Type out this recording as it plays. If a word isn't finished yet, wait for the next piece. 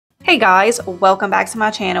Hey guys, welcome back to my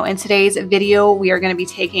channel. In today's video, we are going to be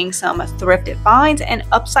taking some thrifted finds and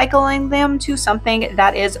upcycling them to something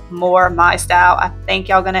that is more my style. I think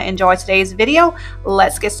y'all going to enjoy today's video.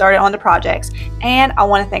 Let's get started on the projects. And I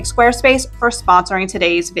want to thank Squarespace for sponsoring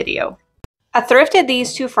today's video. I thrifted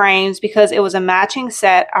these two frames because it was a matching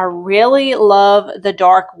set. I really love the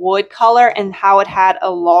dark wood color and how it had a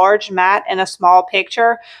large mat and a small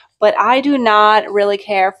picture. But I do not really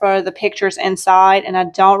care for the pictures inside, and I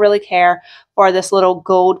don't really care for this little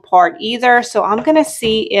gold part either. So I'm going to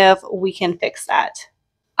see if we can fix that.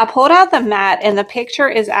 I pulled out the mat and the picture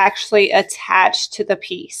is actually attached to the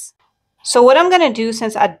piece. So what I'm going to do,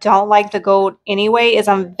 since I don't like the gold anyway, is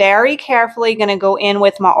I'm very carefully going to go in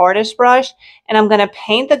with my artist brush and I'm going to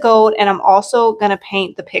paint the gold, and I'm also going to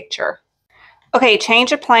paint the picture. Okay,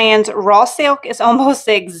 change of plans. Raw silk is almost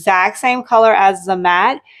the exact same color as the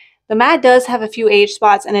mat. The mat does have a few age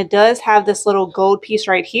spots and it does have this little gold piece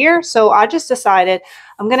right here. So I just decided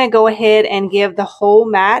I'm going to go ahead and give the whole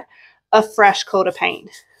mat a fresh coat of paint.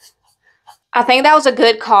 I think that was a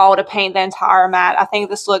good call to paint the entire mat. I think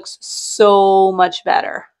this looks so much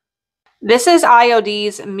better. This is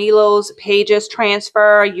IOD's Milo's Pages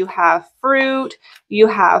transfer. You have fruit, you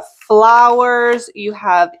have flowers, you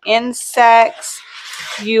have insects,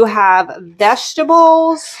 you have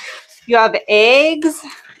vegetables, you have eggs,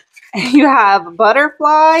 you have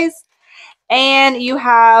butterflies, and you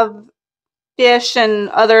have fish and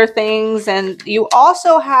other things, and you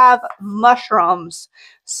also have mushrooms.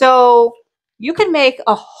 So you can make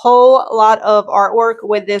a whole lot of artwork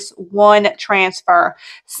with this one transfer.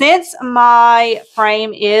 Since my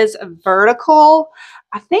frame is vertical,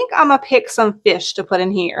 I think I'm gonna pick some fish to put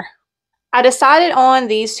in here. I decided on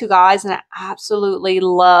these two guys, and I absolutely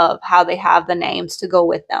love how they have the names to go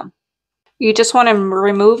with them. You just want to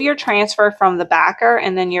remove your transfer from the backer,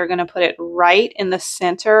 and then you're going to put it right in the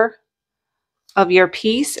center of your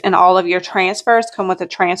piece, and all of your transfers come with a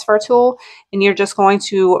transfer tool, and you're just going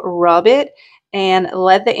to rub it and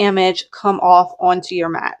let the image come off onto your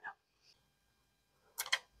mat.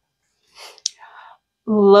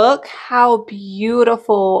 Look how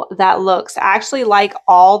beautiful that looks. I actually like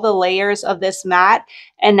all the layers of this mat,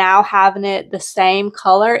 and now having it the same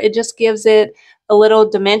color, it just gives it a little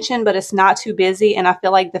dimension, but it's not too busy, and I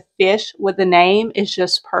feel like the fish with the name is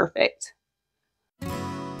just perfect.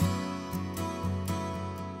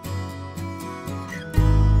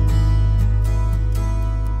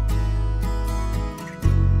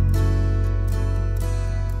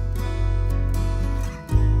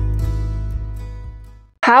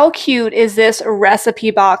 How cute is this recipe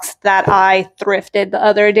box that I thrifted the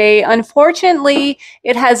other day? Unfortunately,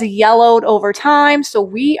 it has yellowed over time, so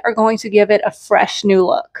we are going to give it a fresh new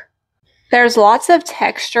look. There's lots of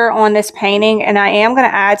texture on this painting, and I am going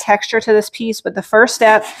to add texture to this piece, but the first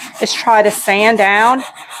step is try to sand down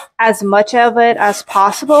as much of it as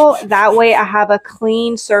possible. That way I have a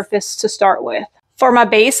clean surface to start with. For my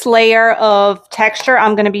base layer of texture,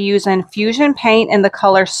 I'm going to be using Fusion paint in the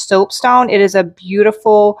color Soapstone. It is a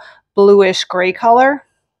beautiful bluish gray color.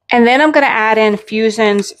 And then I'm going to add in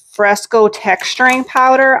Fusion's Fresco texturing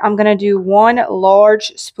powder. I'm going to do 1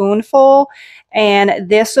 large spoonful, and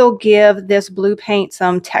this will give this blue paint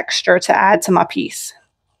some texture to add to my piece.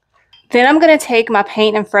 Then I'm going to take my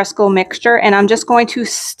paint and Fresco mixture, and I'm just going to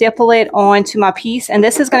stipple it onto my piece, and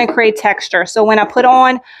this is going to create texture. So when I put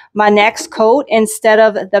on my next coat, instead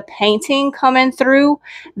of the painting coming through,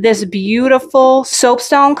 this beautiful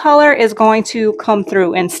soapstone color is going to come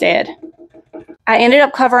through instead. I ended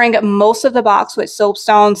up covering most of the box with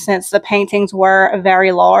soapstone since the paintings were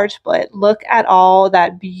very large, but look at all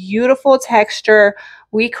that beautiful texture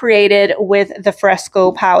we created with the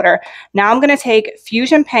Fresco powder. Now I'm going to take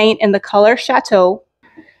Fusion paint in the color Chateau,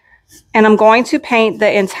 and I'm going to paint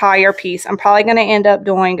the entire piece. I'm probably going to end up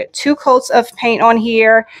doing 2 coats of paint on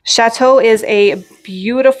here. Chateau is a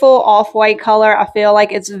beautiful off-white color. I feel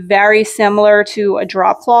like it's very similar to a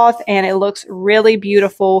drop cloth, and it looks really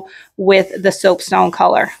beautiful with the soapstone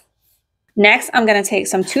color. Next, I'm going to take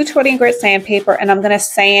some 220 grit sandpaper, and I'm going to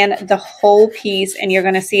sand the whole piece, and you're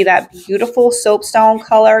going to see that beautiful soapstone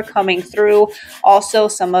color coming through. Also,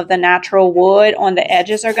 some of the natural wood on the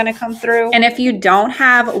edges are going to come through. And if you don't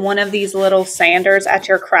have one of these little sanders at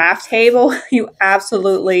your craft table, you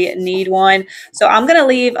absolutely need one. So I'm going to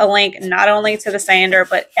leave a link not only to the sander,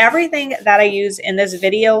 but everything that I use in this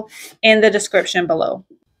video in the description below.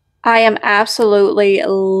 I am absolutely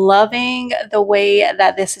loving the way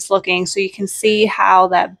that this is looking. So you can see how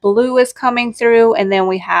that blue is coming through, and then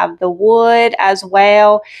we have the wood as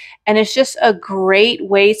well. And it's just a great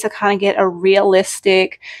way to kind of get a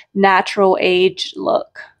realistic, natural aged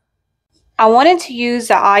look. I wanted to use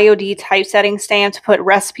the IOD typesetting stamp to put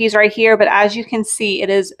recipes right here, but as you can see, it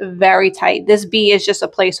is very tight. This B is just a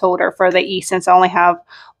placeholder for the E since I only have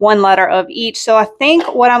one letter of each. So I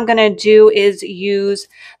think what I'm going to do is use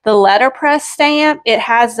the letterpress stamp. It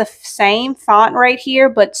has the same font right here,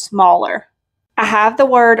 but smaller. I have the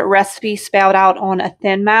word recipe spelled out on a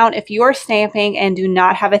thin mount. If you are stamping and do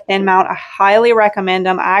not have a thin mount, I highly recommend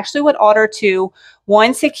them. I actually would order two,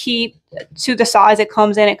 one to keep to the size it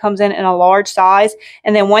comes in a large size,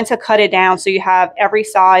 and then one to cut it down so you have every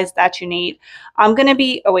size that you need. I'm going to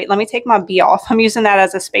be, oh wait, let me take my B off. I'm using that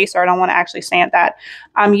as a spacer. I don't want to actually stamp that.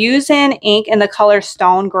 I'm using ink in the color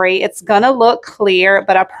Stone Gray. It's going to look clear,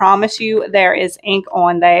 but I promise you there is ink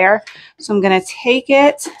on there. So I'm going to take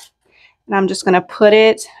it and I'm just going to put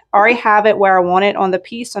it, I already have it where I want it on the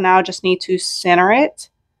piece, so now I just need to center it,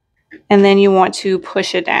 and then you want to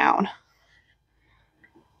push it down.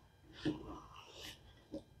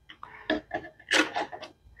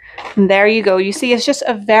 And there you go. You see, it's just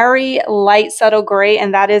a very light, subtle gray,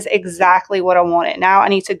 and that is exactly what I wanted. Now I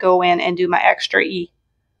need to go in and do my extra E.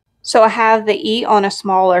 So I have the E on a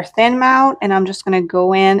smaller thin mount, and I'm just going to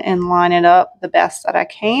go in and line it up the best that I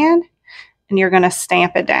can, and you're going to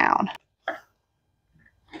stamp it down.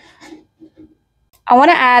 I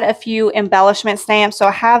want to add a few embellishment stamps. So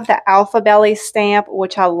I have the Alpha Belly stamp,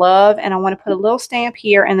 which I love, and I want to put a little stamp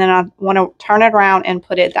here, and then I want to turn it around and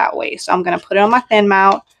put it that way. So I'm going to put it on my thin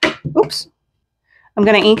mount. Oops. I'm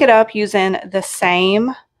going to ink it up using the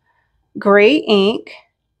same gray ink.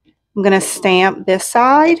 I'm going to stamp this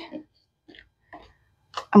side.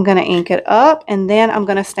 I'm going to ink it up, and then I'm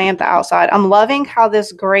going to stamp the outside. I'm loving how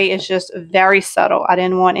this gray is just very subtle. I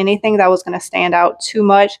didn't want anything that was going to stand out too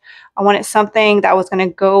much. I wanted something that was going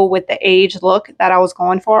to go with the age look that I was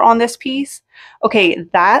going for on this piece. Okay,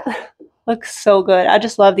 that looks so good. I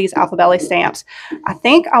just love these Alpha Belly stamps. I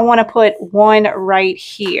think I want to put one right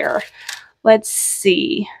here. Let's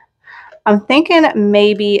see. I'm thinking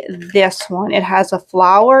maybe this one. It has a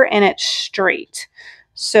flower and it's straight.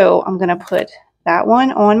 So I'm going to put that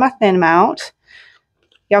one on my thin mount.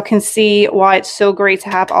 Y'all can see why it's so great to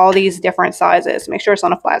have all these different sizes. Make sure it's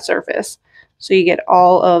on a flat surface so you get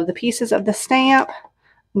all of the pieces of the stamp.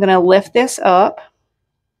 I'm going to lift this up,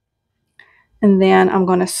 and then I'm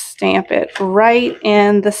going to stamp it right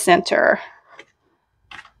in the center.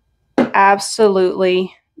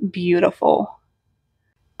 Absolutely beautiful.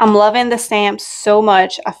 I'm loving the stamps so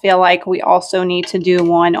much. I feel like we also need to do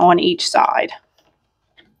one on each side.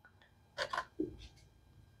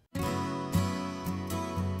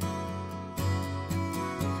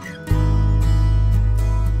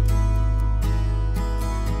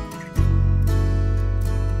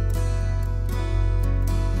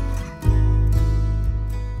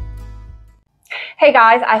 Hey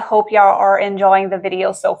guys, I hope y'all are enjoying the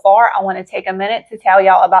video so far. I want to take a minute to tell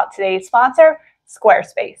y'all about today's sponsor,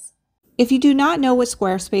 Squarespace. If you do not know what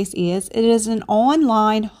Squarespace is, it is an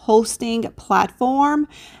online hosting platform,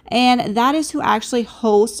 and that is who actually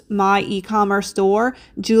hosts my e-commerce store,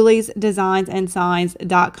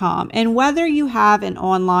 juliesdesignsandsigns.com. And whether you have an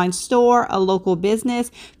online store, a local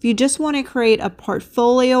business, if you just want to create a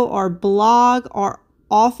portfolio or blog or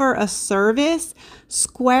offer a service,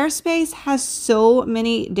 Squarespace has so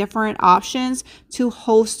many different options to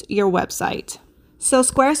host your website. So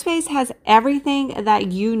Squarespace has everything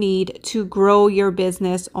that you need to grow your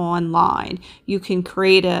business online. You can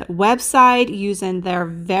create a website using their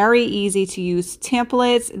very easy to use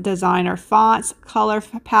templates, designer fonts, color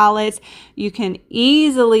palettes. You can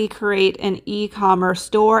easily create an e-commerce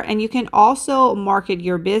store, and you can also market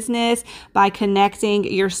your business by connecting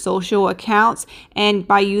your social accounts and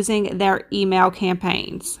by using their email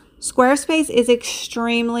campaigns. Squarespace is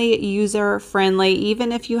extremely user-friendly.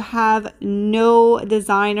 Even if you have no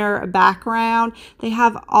designer background, they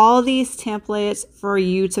have all these templates for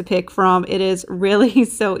you to pick from. It is really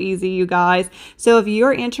so easy, you guys. So if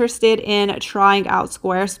you're interested in trying out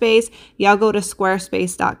Squarespace, y'all go to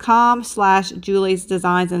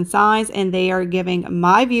squarespace.com/juliesdesignsandsigns, and they are giving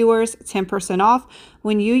my viewers 10% off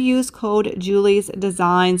when you use code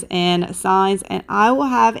JuliesDesignsAndSigns, and I will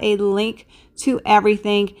have a link to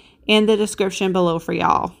everything in the description below for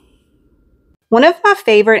y'all. One of my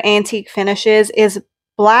favorite antique finishes is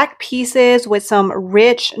black pieces with some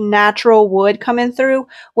rich natural wood coming through.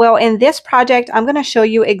 Well, in this project, I'm going to show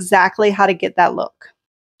you exactly how to get that look.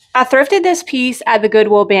 I thrifted this piece at the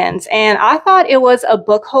Goodwill bins, and I thought it was a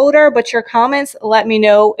book holder, but your comments let me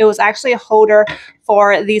know it was actually a holder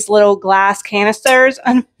for these little glass canisters.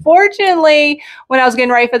 Unfortunately, when I was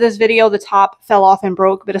getting ready for this video, the top fell off and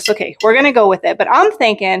broke, but it's okay. We're going to go with it. But I'm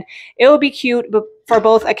thinking it would be cute for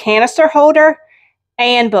both a canister holder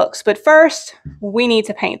and books. But first, we need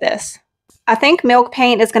to paint this. I think milk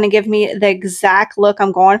paint is going to give me the exact look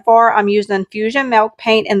I'm going for. I'm using Fusion milk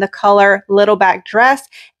paint in the color Little Back Dress,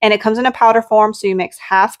 and it comes in a powder form, so you mix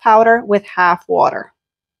half powder with half water.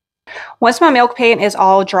 Once my milk paint is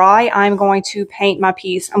all dry, I'm going to paint my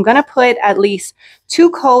piece. I'm going to put at least 2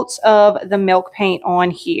 coats of the milk paint on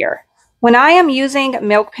here. When I am using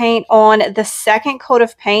milk paint on the second coat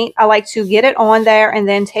of paint, I like to get it on there and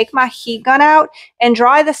then take my heat gun out and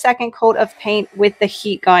dry the second coat of paint with the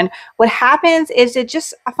heat gun. What happens is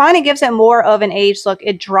I find it gives it more of an aged look.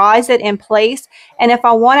 It dries it in place. And if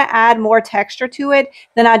I want to add more texture to it,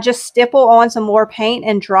 then I just stipple on some more paint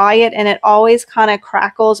and dry it. And it always kind of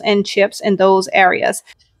crackles and chips in those areas.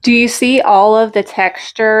 Do you see all of the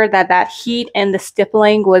texture that heat and the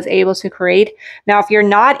stippling was able to create? Now, if you're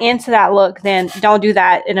not into that look, then don't do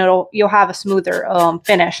that and you'll have a smoother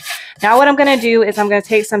finish. Now what I'm going to do is I'm going to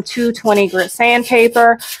take some 220 grit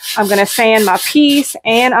sandpaper. I'm going to sand my piece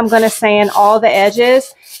and I'm going to sand all the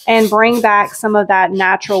edges and bring back some of that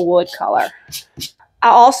natural wood color. I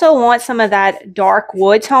also want some of that dark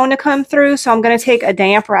wood tone to come through, so I'm going to take a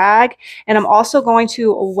damp rag and I'm also going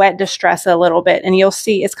to wet distress it a little bit, and you'll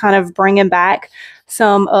see it's kind of bringing back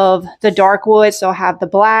some of the dark wood. So I'll have the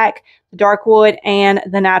black, the dark wood, and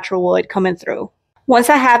the natural wood coming through. Once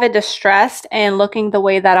I have it distressed and looking the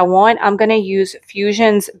way that I want, I'm going to use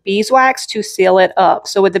Fusion's beeswax to seal it up.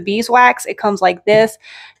 So with the beeswax, it comes like this.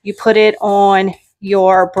 You put it on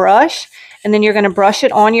your brush and then you're going to brush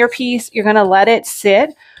it on your piece. You're going to let it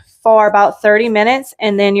sit for about 30 minutes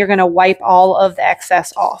and then you're going to wipe all of the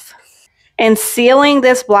excess off. And sealing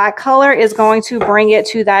this black color is going to bring it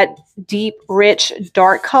to that deep, rich,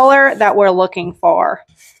 dark color that we're looking for.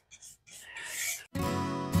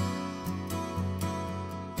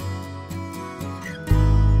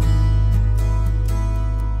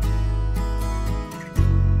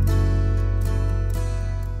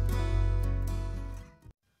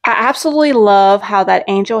 I absolutely love how that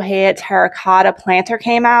angel head terracotta planter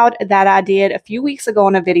came out that I did a few weeks ago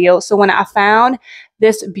in a video. So when I found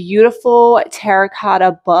this beautiful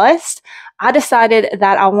terracotta bust, I decided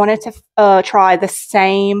that I wanted to try the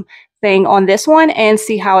same thing on this one and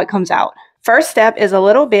see how it comes out. First step is a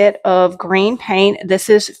little bit of green paint. This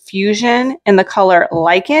is Fusion in the color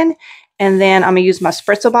Lichen. And then I'm going to use my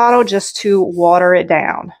spritzer bottle just to water it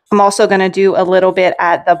down. I'm also going to do a little bit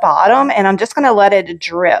at the bottom and I'm just going to let it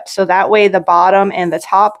drip. So that way the bottom and the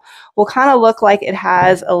top will kind of look like it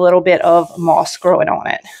has a little bit of moss growing on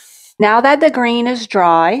it. Now that the green is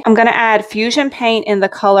dry, I'm going to add Fusion paint in the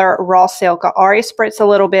color Raw Silk. I already spritz a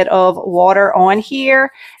little bit of water on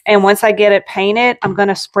here. And once I get it painted, I'm going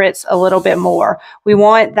to spritz a little bit more. We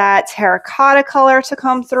want that terracotta color to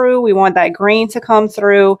come through. We want that green to come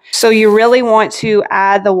through. So you really want to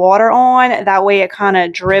add the water on. That way it kind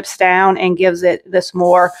of drips down and gives it this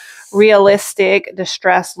more realistic,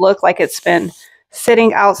 distressed look, like it's been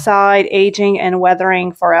sitting outside, aging and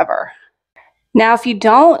weathering forever. Now, if you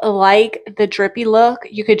don't like the drippy look,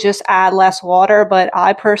 you could just add less water, but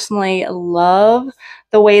I personally love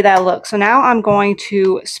the way that looks. So now I'm going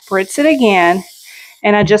to spritz it again,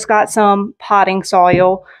 and I just got some potting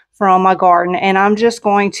soil from my garden, and I'm just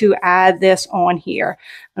going to add this on here.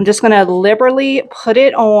 I'm just going to liberally put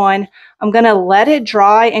it on. I'm going to let it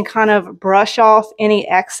dry and kind of brush off any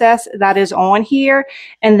excess that is on here,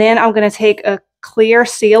 and then I'm going to take a clear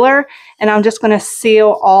sealer and I'm just going to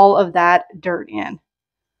seal all of that dirt in.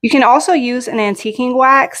 You can also use an antiquing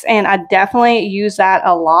wax, and I definitely use that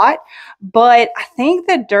a lot, but I think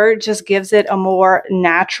the dirt just gives it a more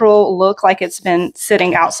natural look, like it's been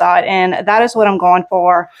sitting outside, and that is what I'm going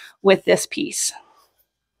for with this piece.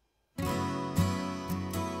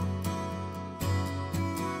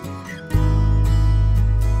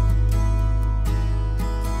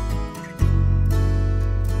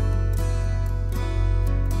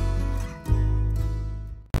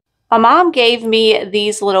 My mom gave me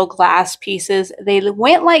these little glass pieces. They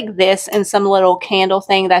went like this in some little candle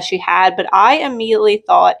thing that she had, but I immediately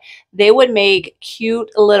thought they would make cute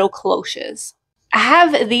little cloches. I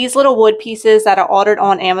have these little wood pieces that I ordered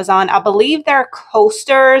on Amazon. I believe they're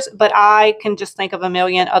coasters, but I can just think of a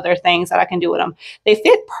million other things that I can do with them. They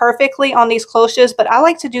fit perfectly on these cloches, but I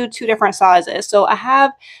like to do 2 different sizes. So I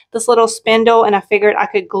have this little spindle and I figured I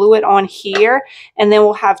could glue it on here, and then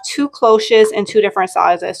we'll have 2 cloches in 2 different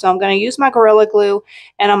sizes. So I'm going to use my Gorilla Glue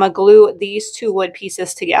and I'm going to glue these 2 wood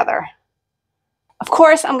pieces together. Of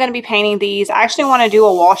course, I'm going to be painting these. I actually want to do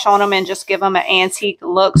a wash on them and just give them an antique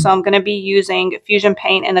look. So I'm going to be using Fusion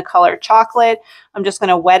paint in the color chocolate. I'm just going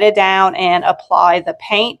to wet it down and apply the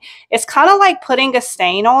paint. It's kind of like putting a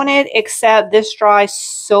stain on it, except this dries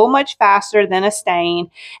so much faster than a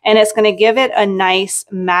stain. And it's going to give it a nice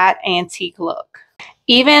matte antique look.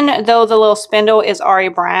 Even though the little spindle is already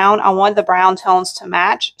brown, I want the brown tones to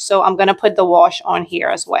match. So I'm going to put the wash on here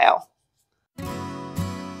as well.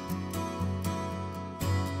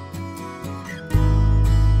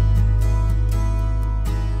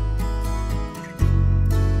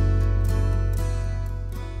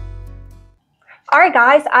 All right,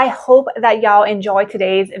 guys, I hope that y'all enjoyed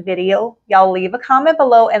today's video. Y'all leave a comment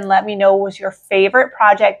below and let me know what was your favorite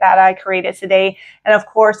project that I created today. And of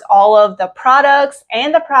course, all of the products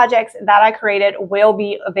and the projects that I created will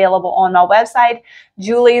be available on my website,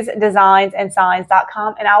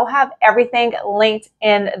 juliesdesignsandsigns.com. And I will have everything linked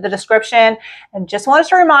in the description. And just wanted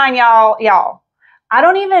to remind y'all, I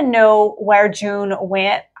don't even know where June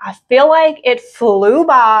went. I feel like it flew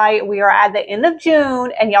by. We are at the end of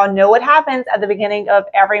June, and y'all know what happens at the beginning of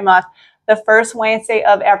every month. The first Wednesday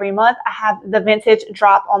of every month, I have the vintage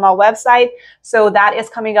drop on my website. So that is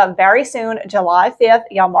coming up very soon, July 5th.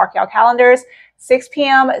 Y'all mark y'all calendars, 6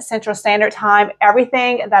 p.m. Central Standard Time.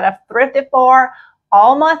 Everything that I've thrifted for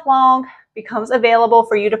all month long becomes available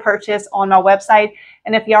for you to purchase on my website.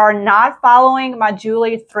 And if y'all are not following my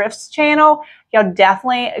Julie Thrifts channel, y'all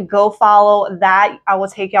definitely go follow that. I will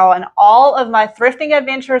take y'all on all of my thrifting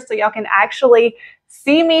adventures so y'all can actually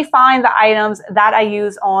see me find the items that I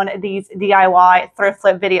use on these DIY thrift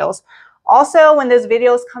flip videos. Also, when this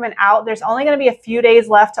video is coming out, there's only going to be a few days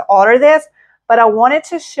left to order this, but I wanted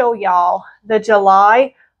to show y'all the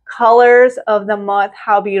July colors of the month,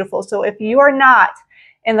 how beautiful. So if you are not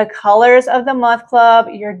in the colors of the month club,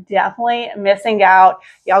 you're definitely missing out.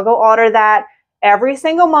 Y'all go order that. Every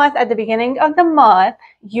single month at the beginning of the month,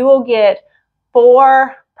 you will get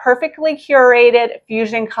 4 perfectly curated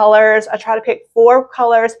fusion colors. I try to pick 4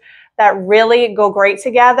 colors that really go great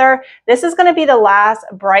together. This is going to be the last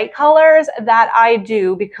bright colors that I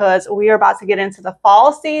do because we are about to get into the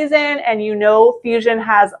fall season, and you know fusion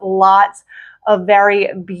has lots of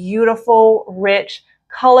very beautiful, rich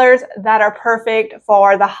colors that are perfect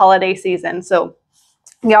for the holiday season. So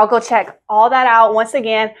y'all go check all that out. Once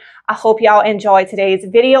again, I hope y'all enjoyed today's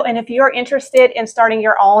video. And if you're interested in starting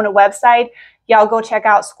your own website, y'all go check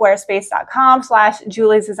out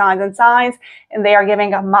squarespace.com/juliesdesignsandsigns. And they are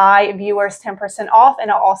giving my viewers 10% off.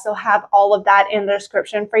 And I'll also have all of that in the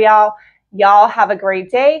description for y'all. Y'all have a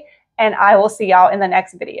great day, and I will see y'all in the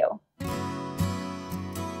next video.